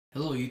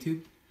Hello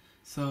YouTube.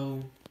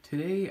 So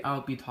today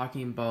I'll be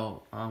talking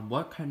about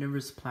what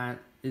carnivorous plant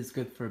is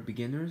good for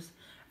beginners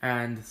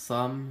and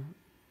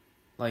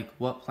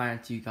what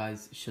plants you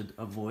guys should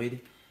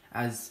avoid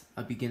as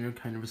a beginner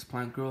carnivorous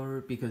plant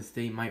grower because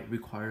they might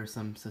require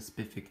some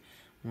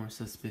more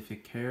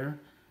specific care,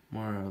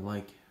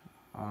 more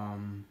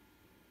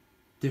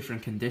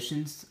different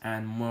conditions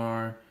and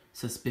more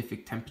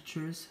specific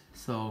temperatures.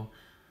 So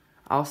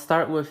I'll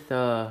start with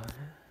the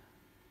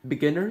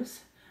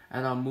beginners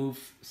and I'll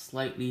move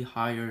slightly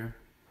higher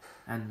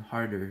and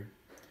harder.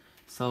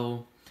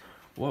 So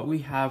what we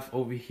have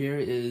over here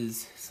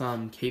is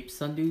some Cape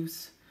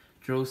Sundews,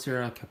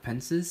 Droser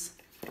Capensis.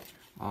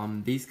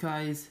 These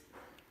guys,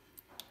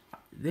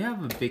 they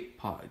have a big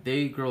pot.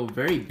 They grow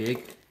very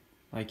big,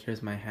 like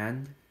here's my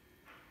hand,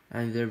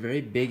 and they're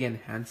very big and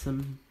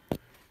handsome,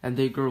 and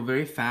they grow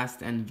very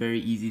fast and very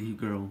easy to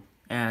grow.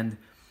 And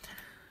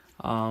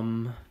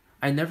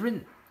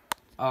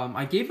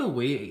I gave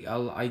away a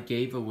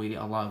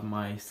lot of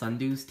my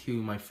sundews to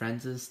my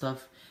friends and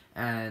stuff,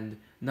 and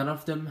none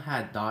of them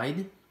had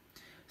died.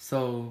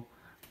 So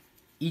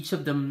each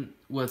of them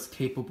was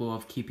capable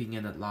of keeping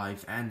it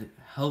alive and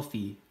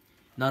healthy.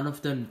 None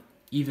of them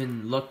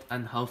even looked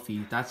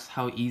unhealthy. That's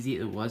how easy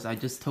it was. I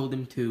just told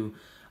them to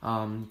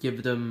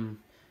give them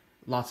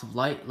lots of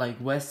light, like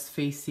west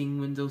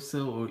facing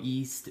windowsill or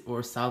east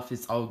or south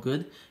is all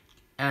good,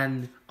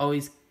 and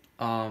always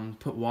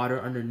put water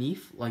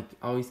underneath, like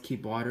always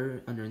keep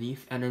water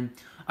underneath. And then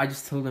I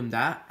just told them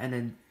that, and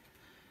then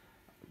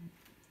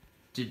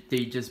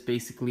they just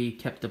basically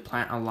kept the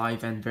plant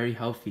alive and very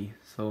healthy.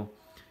 So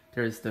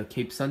there's the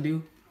Cape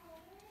Sundew.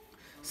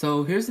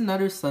 So here's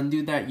another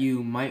sundew that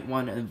you might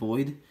want to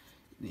avoid.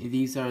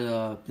 These are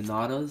the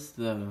bananas.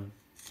 The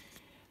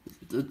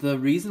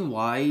reason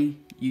why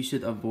you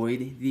should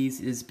avoid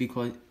these is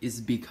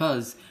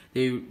because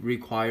they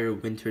require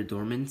winter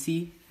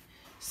dormancy.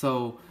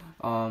 So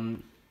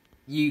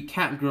you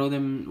can't grow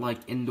them like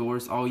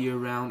indoors all year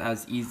round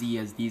as easy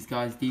as these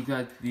guys.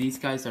 These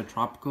guys are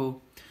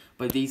tropical,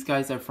 but these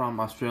guys are from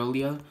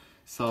Australia.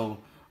 So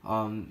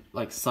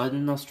like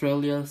southern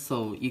Australia,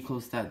 so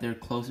equals that they're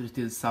closer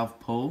to the South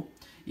Pole,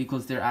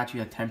 equals they're actually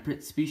a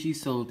temperate species,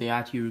 so they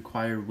actually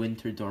require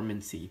winter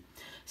dormancy.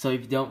 So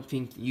if you don't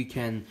think you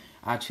can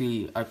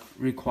actually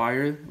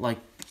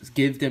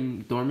give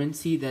them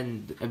dormancy,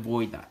 then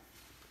avoid that.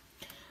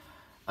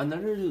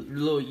 Another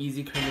little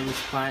easy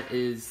carnivorous plant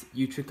is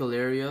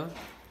Utricularia.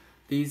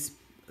 These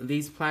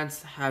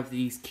plants have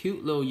these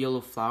cute little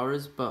yellow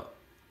flowers, but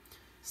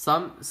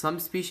some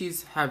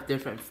species have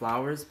different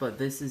flowers, but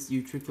this is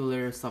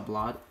Utricularia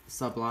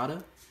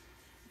sublata,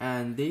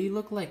 and they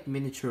look like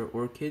miniature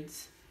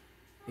orchids.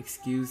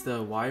 Excuse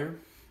the wire.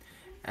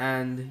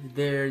 And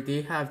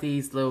they have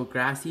these little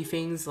grassy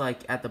things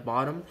like at the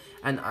bottom,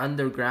 and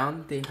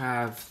underground they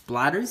have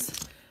bladders.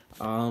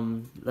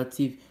 Let's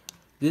see.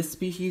 This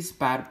species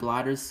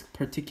bladders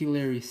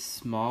particularly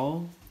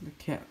small.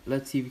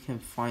 Let's see if we can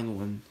find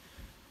one.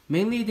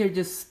 Mainly they're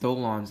just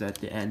stolons at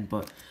the end,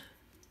 but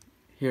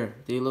here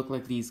they look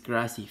like these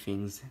grassy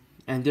things,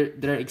 and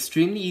they're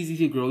extremely easy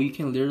to grow. You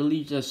can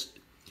literally just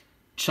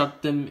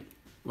chuck them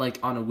like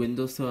on a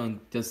windowsill and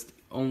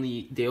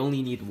they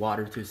only need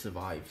water to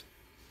survive.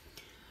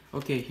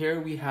 Okay, here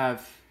we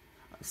have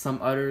some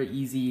other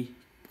easy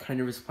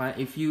carnivorous plant.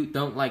 If you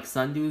don't like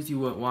sundews, you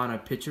would want a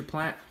pitcher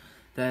plant,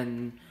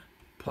 then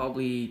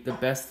probably the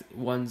best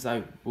ones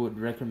I would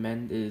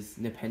recommend is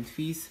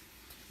Nepenthes,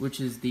 which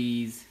is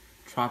these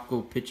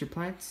tropical pitcher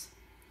plants.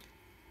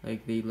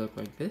 Like they look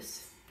like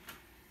this.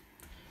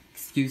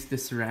 Excuse the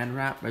saran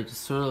wrap, I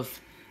just sort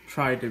of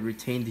try to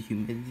retain the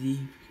humidity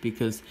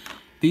because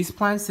these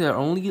plants, their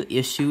only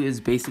issue is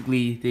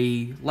basically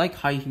they like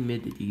high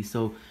humidity.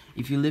 So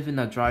if you live in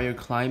a drier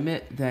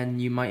climate, then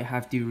you might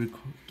have to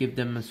give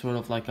them a sort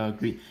of like a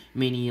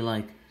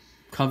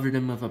cover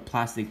them with a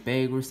plastic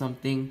bag or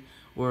something,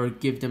 or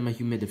give them a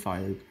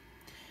humidifier.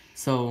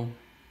 So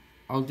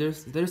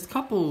there's a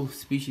couple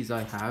species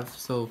I have.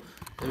 So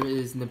there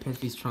is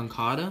Nepenthes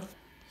truncata.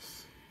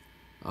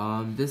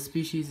 This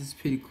species is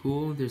pretty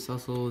cool. There's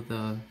also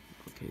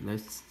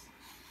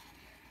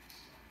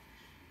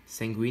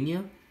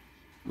Sanguinea,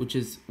 which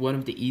is one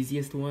of the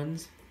easiest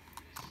ones.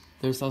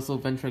 There's also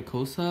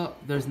Ventricosa.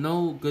 There's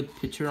no good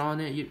picture on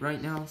it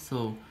right now,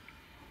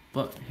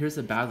 but here's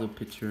a basil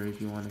picture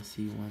if you want to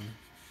see one.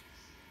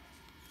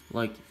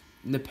 Like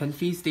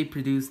Nepenthes, they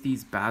produce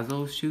these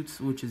basil shoots,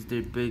 which is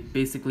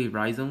basically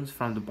rhizomes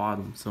from the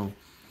bottom. So,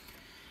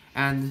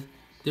 and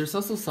there's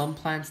also some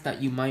plants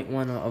that you might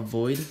want to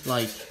avoid,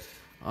 like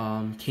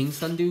king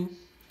sundew.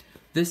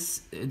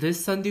 This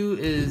sundew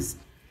is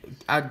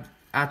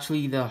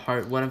actually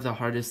one of the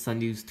hardest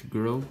sundews to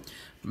grow.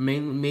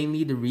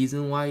 Mainly the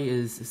reason why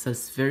is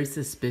very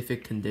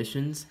specific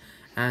conditions,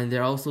 and they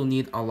also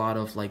need a lot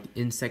of like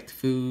insect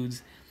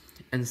foods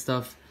and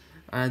stuff.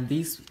 And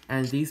these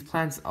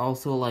plants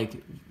also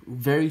like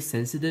very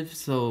sensitive,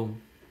 so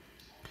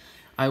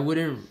I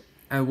wouldn't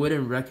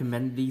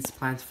recommend these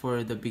plants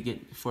for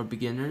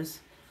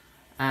beginners.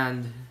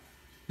 And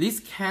These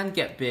can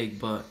get big,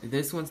 but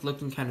this one's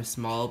looking kind of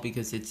small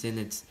because it's in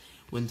its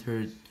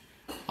winter.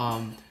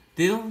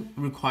 They don't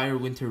require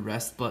winter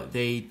rest, but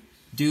they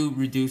do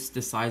reduce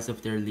the size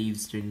of their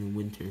leaves during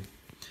winter.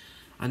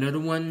 Another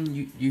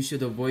one you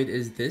should avoid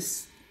is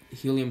this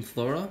Helium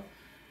Flora,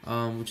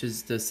 which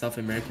is the South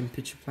American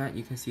pitcher plant.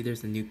 You can see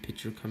there's a new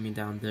pitcher coming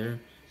down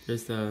there.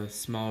 There's the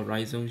small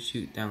rhizome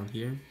shoot down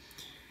here.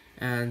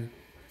 And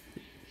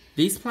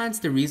these plants,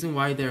 the reason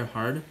why they're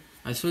hard,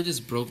 I sort of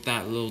just broke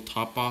that little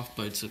top off,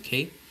 but it's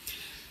okay.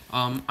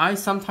 I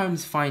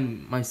sometimes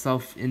find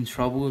myself in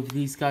trouble with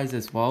these guys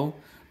as well,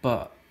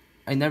 but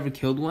I never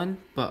killed one,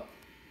 but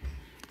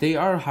they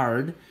are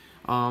hard.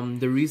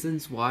 The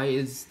reasons why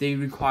is they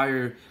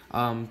require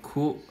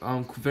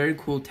very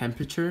cool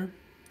temperature,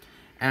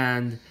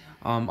 and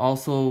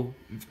also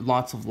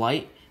lots of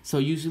light. So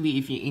usually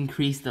if you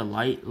increase the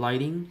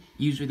lighting,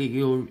 usually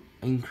you'll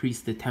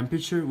increase the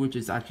temperature, which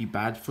is actually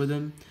bad for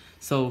them.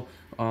 So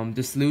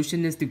the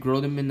solution is to grow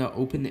them in the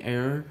open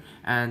air,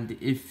 and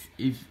if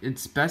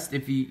it's best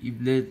if you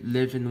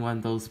live in one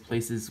of those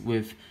places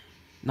with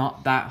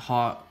not that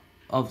hot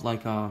of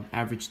like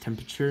average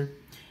temperature,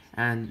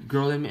 and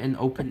grow them in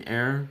open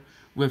air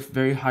with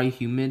very high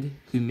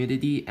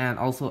humidity and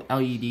also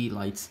LED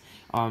lights.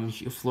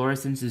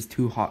 Fluorescence is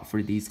too hot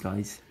for these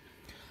guys.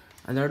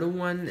 Another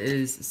one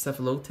is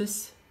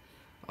Lotus.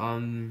 I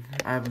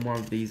have more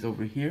of these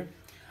over here.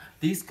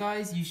 These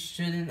guys you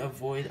shouldn't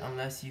avoid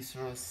unless you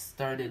sort of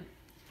started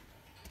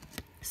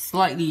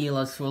slightly,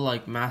 let's feel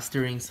like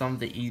mastering some of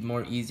the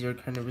more easier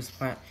carnivorous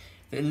plant.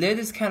 The lid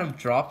is kind of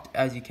dropped,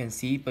 as you can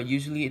see, but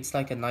usually it's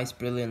like a nice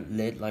brilliant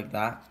lid like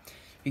that.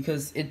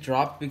 Because it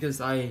dropped because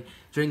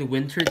during the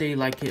winter they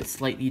like it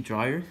slightly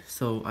drier,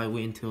 so I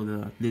wait until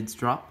the lids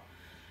drop.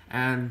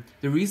 And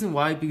the reason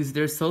why, because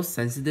they're so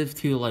sensitive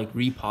to like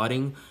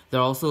repotting. They're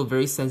also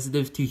very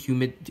sensitive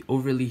to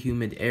overly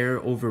humid air,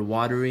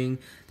 overwatering.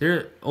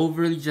 They're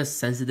overly just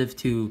sensitive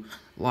to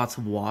lots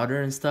of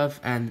water and stuff,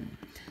 and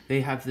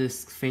they have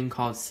this thing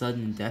called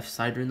sudden death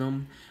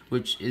syndrome,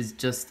 which is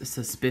just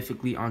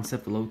specifically on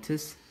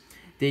Lotus.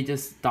 They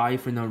just die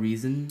for no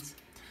reasons.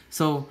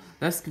 So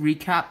let's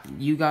recap,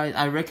 you guys.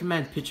 I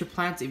recommend pitcher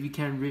plants if you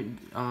can,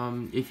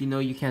 if you know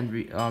you can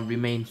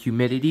remain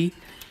humidity.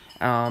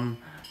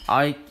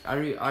 I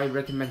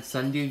recommend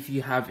sundew if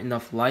you have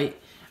enough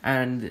light,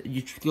 and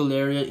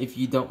Utricularia if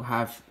you don't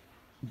have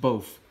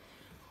both.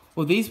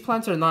 Well, these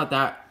plants are not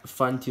that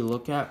fun to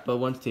look at, but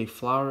once they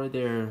flower,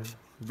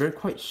 they're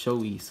quite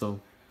showy. So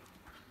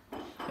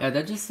yeah,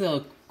 that's just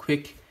a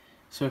quick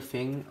sort of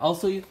thing.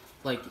 Also,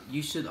 like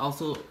you should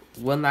also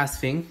one last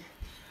thing.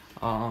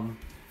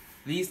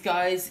 These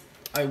guys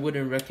I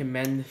wouldn't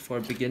recommend for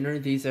a beginner.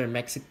 These are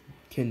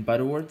Mexican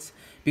butterworts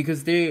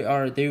because they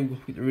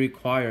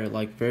require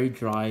like very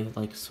dry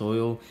like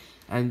soil,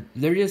 and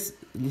they're just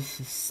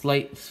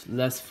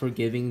less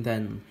forgiving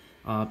than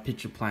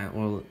pitcher plant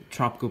or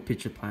tropical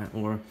pitcher plant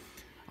or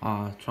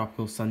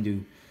tropical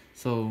sundew.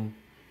 So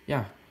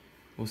yeah,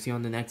 we'll see you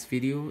on the next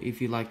video.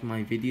 If you like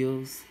my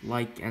videos,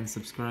 like and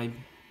subscribe,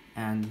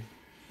 and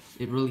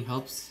it really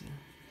helps.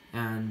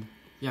 And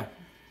yeah,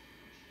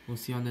 we'll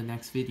see you on the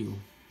next video.